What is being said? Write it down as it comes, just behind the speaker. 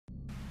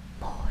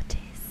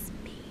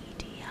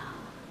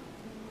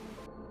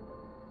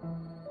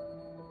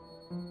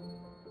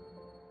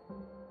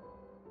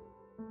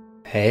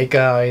Hey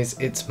guys,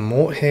 it's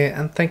Mort here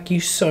and thank you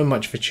so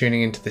much for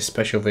tuning into this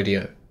special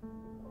video.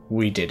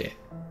 We did it.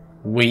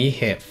 We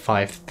hit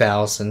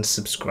 5,000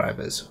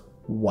 subscribers.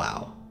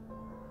 Wow.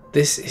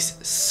 This is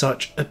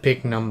such a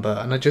big number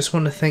and I just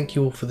want to thank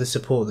you all for the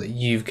support that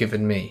you've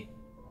given me.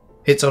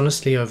 It's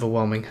honestly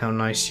overwhelming how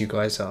nice you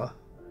guys are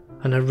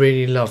and I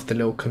really love the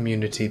little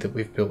community that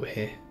we've built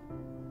here.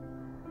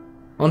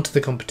 On to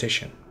the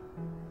competition.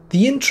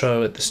 The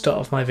intro at the start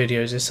of my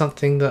videos is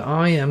something that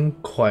I am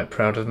quite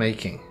proud of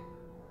making.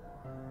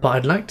 But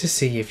I'd like to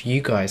see if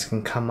you guys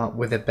can come up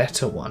with a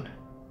better one.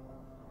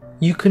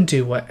 You can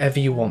do whatever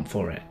you want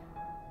for it.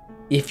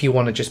 If you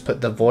want to just put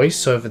the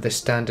voice over the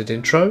standard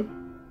intro,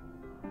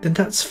 then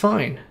that's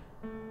fine.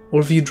 Or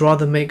if you'd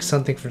rather make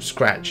something from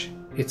scratch,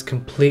 it's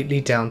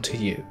completely down to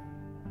you.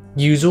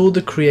 Use all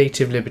the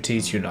creative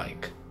liberties you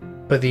like,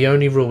 but the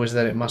only rule is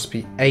that it must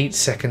be 8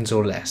 seconds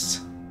or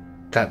less.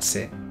 That's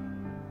it.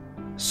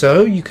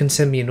 So you can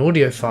send me an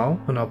audio file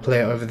and I'll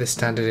play it over the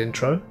standard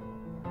intro,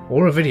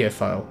 or a video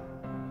file.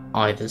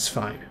 Either's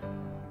fine.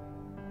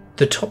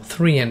 The top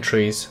 3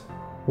 entries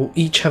will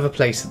each have a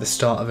place at the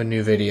start of a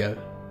new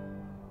video,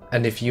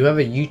 and if you have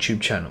a YouTube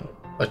channel,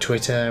 a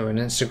Twitter or an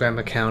Instagram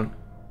account,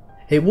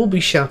 it will be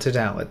shouted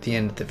out at the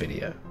end of the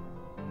video.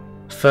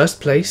 First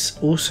place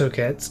also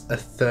gets a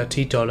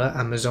 $30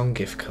 Amazon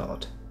gift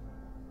card.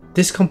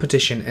 This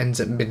competition ends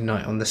at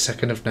midnight on the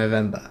 2nd of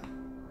November,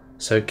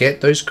 so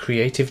get those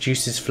creative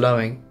juices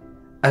flowing,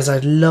 as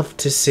I'd love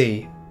to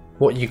see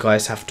what you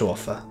guys have to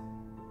offer.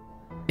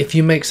 If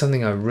you make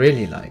something I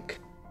really like,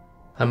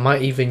 I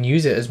might even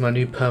use it as my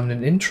new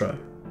permanent intro.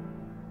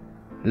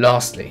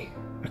 Lastly,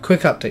 a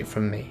quick update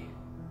from me.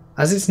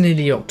 As it's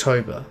nearly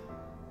October,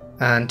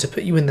 and to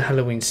put you in the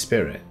Halloween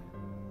spirit,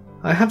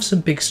 I have some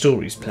big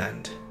stories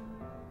planned.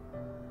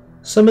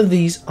 Some of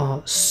these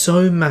are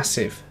so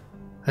massive,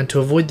 and to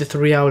avoid the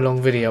 3-hour-long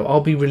video,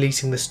 I'll be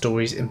releasing the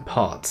stories in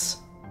parts.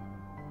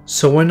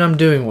 So when I'm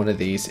doing one of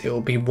these, it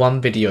will be one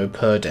video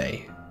per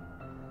day.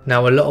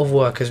 Now a lot of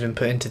work has been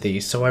put into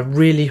these, so I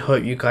really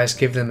hope you guys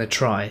give them a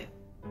try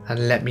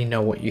and let me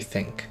know what you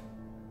think.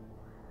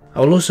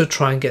 I'll also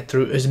try and get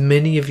through as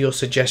many of your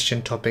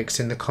suggestion topics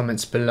in the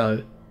comments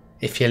below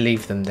if you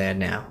leave them there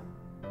now.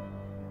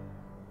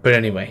 But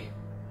anyway,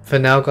 for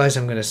now guys,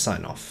 I'm going to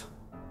sign off.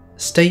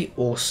 Stay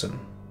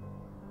awesome.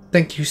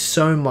 Thank you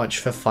so much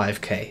for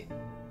 5k,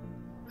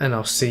 and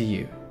I'll see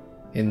you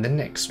in the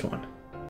next one.